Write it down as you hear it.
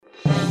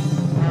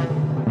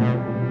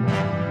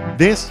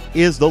This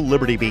is the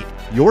Liberty Beat,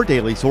 your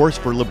daily source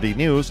for Liberty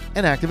news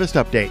and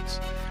activist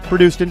updates.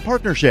 Produced in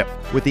partnership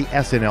with the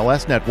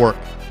SNLS Network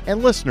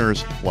and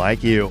listeners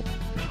like you.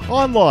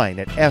 Online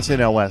at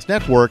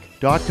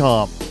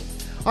snlsnetwork.com.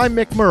 I'm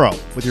Mick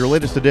Murrow with your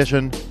latest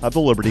edition of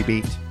the Liberty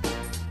Beat.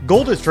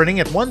 Gold is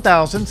trading at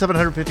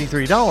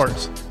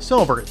 $1,753,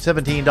 silver at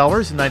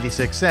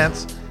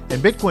 $17.96,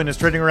 and Bitcoin is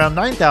trading around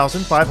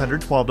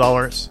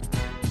 $9,512.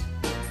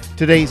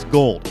 Today's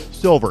gold,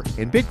 silver,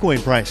 and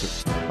Bitcoin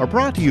prices are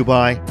brought to you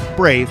by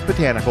Brave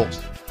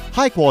Botanicals,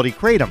 high-quality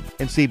kratom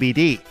and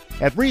CBD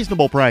at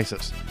reasonable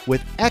prices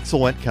with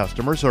excellent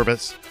customer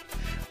service.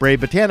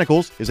 Brave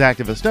Botanicals is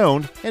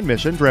activist-owned and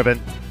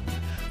mission-driven.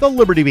 The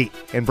Liberty Beat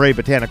and Brave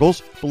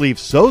Botanicals believe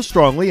so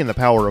strongly in the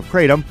power of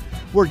kratom,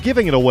 we're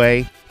giving it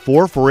away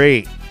for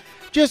free.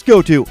 Just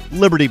go to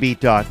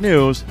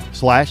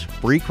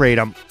libertybeat.news/free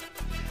kratom.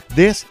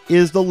 This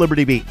is the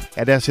Liberty Beat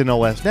at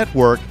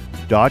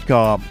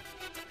snlsnetwork.com.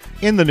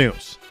 In the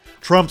news,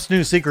 Trump's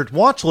new secret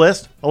watch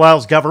list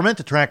allows government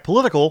to track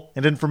political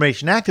and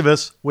information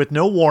activists with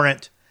no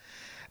warrant.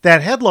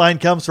 That headline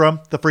comes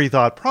from the Free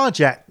Thought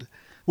Project,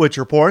 which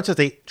reports that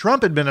the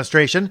Trump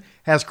administration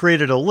has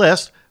created a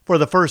list for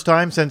the first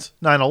time since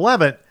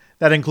 9/11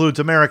 that includes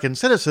American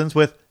citizens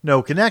with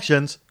no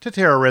connections to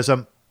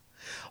terrorism.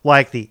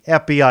 Like the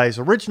FBI's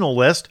original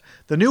list,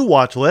 the new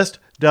watch list,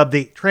 dubbed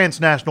the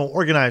Transnational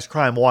Organized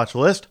Crime Watch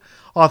List,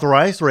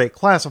 authorized through a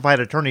classified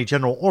Attorney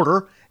General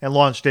order and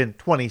launched in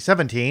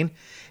 2017,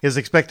 is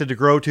expected to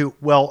grow to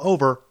well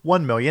over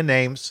 1 million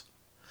names.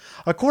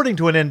 According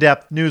to an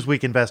in-depth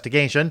Newsweek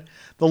investigation,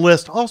 the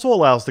list also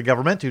allows the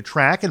government to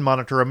track and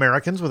monitor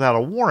Americans without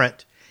a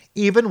warrant,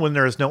 even when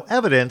there is no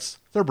evidence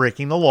they're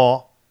breaking the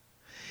law.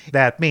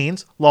 That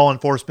means law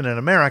enforcement in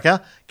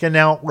America can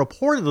now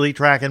reportedly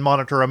track and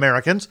monitor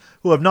Americans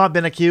who have not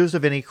been accused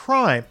of any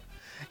crime,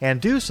 and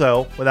do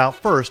so without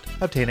first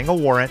obtaining a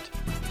warrant.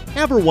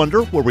 Ever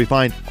wonder where we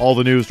find all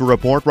the news to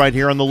report right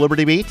here on the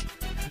Liberty Beat?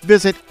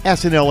 Visit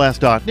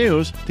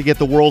snls.news to get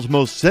the world's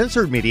most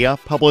censored media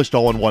published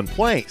all in one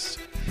place.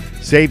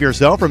 Save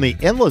yourself from the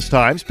endless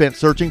time spent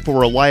searching for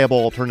reliable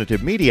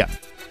alternative media.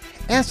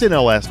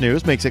 SNLS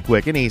News makes it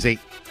quick and easy.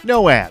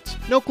 No ads,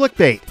 no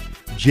clickbait,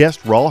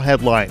 just raw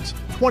headlines,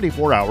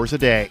 24 hours a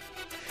day.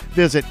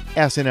 Visit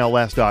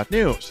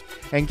snls.news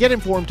and get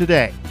informed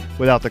today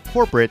without the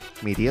corporate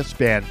media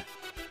spin.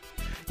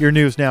 Your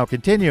news now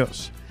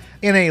continues.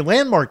 In a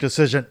landmark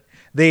decision,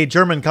 the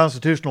German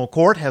Constitutional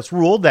Court has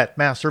ruled that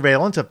mass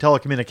surveillance of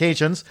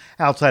telecommunications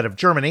outside of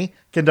Germany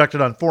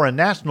conducted on foreign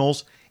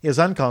nationals is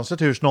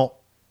unconstitutional.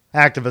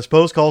 Activist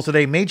Post calls it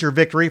a major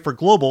victory for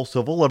global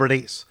civil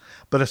liberties,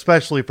 but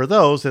especially for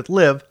those that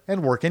live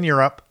and work in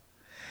Europe.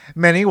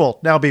 Many will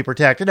now be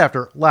protected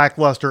after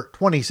lackluster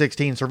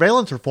 2016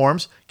 surveillance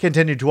reforms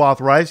continued to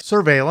authorize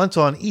surveillance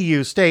on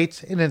EU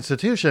states and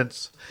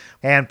institutions,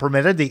 and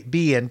permitted the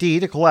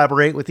BND to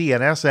collaborate with the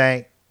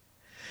NSA.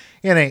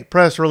 In a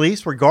press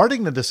release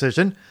regarding the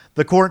decision,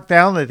 the court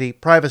found that the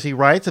privacy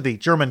rights of the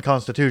German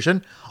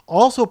Constitution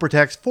also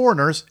protects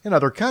foreigners in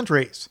other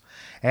countries,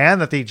 and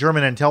that the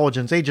German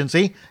intelligence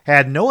agency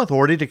had no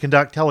authority to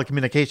conduct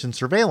telecommunications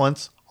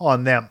surveillance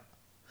on them.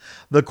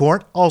 The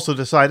court also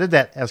decided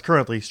that, as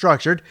currently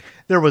structured,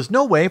 there was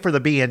no way for the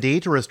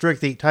BND to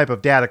restrict the type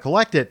of data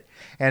collected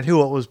and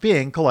who it was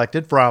being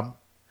collected from.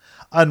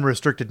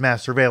 Unrestricted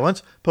mass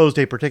surveillance posed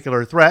a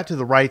particular threat to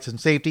the rights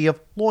and safety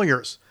of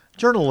lawyers,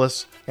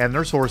 journalists, and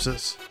their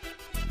sources.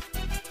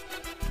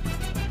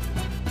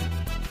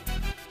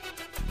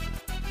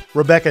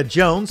 Rebecca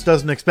Jones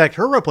doesn't expect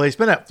her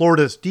replacement at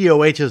Florida's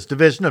DOH's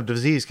Division of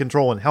Disease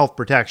Control and Health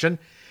Protection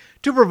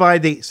to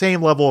provide the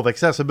same level of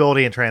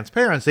accessibility and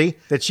transparency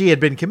that she had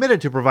been committed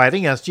to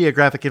providing as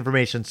Geographic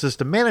Information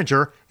System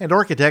Manager and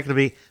architect of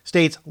the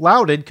state's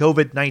lauded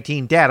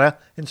COVID-19 data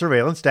and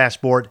surveillance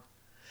dashboard.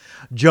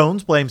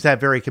 Jones blames that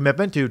very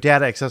commitment to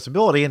data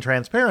accessibility and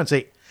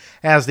transparency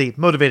as the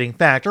motivating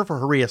factor for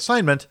her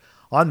reassignment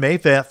on May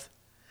 5th.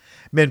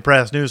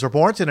 MidPress News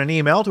reports in an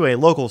email to a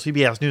local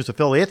CBS News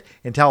affiliate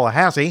in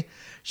Tallahassee,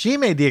 she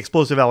made the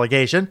explosive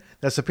allegation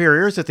that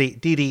superiors at the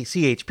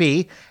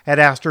DDCHP had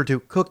asked her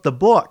to cook the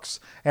books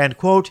and,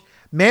 quote,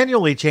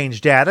 manually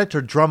change data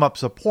to drum up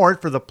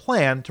support for the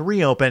plan to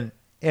reopen,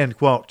 end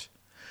quote.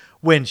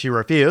 When she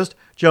refused,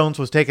 Jones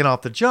was taken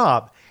off the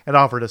job and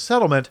offered a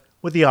settlement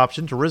with the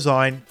option to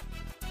resign.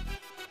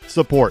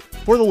 Support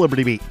for the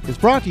Liberty Beat is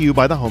brought to you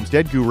by the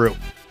Homestead Guru.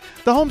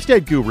 The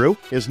Homestead Guru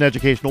is an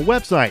educational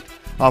website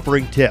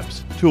offering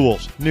tips,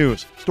 tools,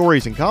 news,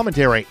 stories, and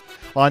commentary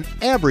on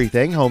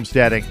everything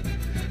homesteading.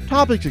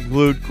 Topics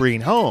include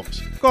green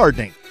homes,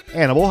 gardening,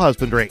 animal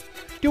husbandry,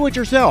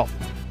 do-it-yourself,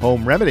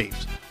 home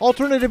remedies,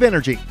 alternative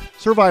energy,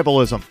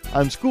 survivalism,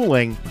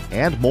 unschooling,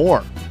 and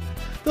more.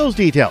 Those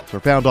details are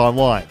found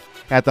online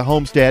at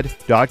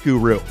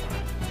thehomestead.guru.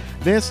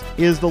 This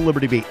is the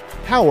Liberty Beat,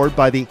 powered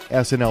by the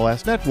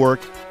SNLS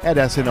Network at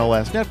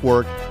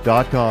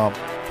snlsnetwork.com.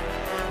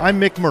 I'm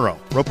Mick Murrow,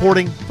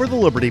 reporting for the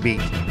Liberty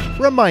Beat,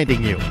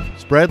 reminding you,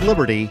 spread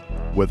liberty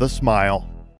with a smile.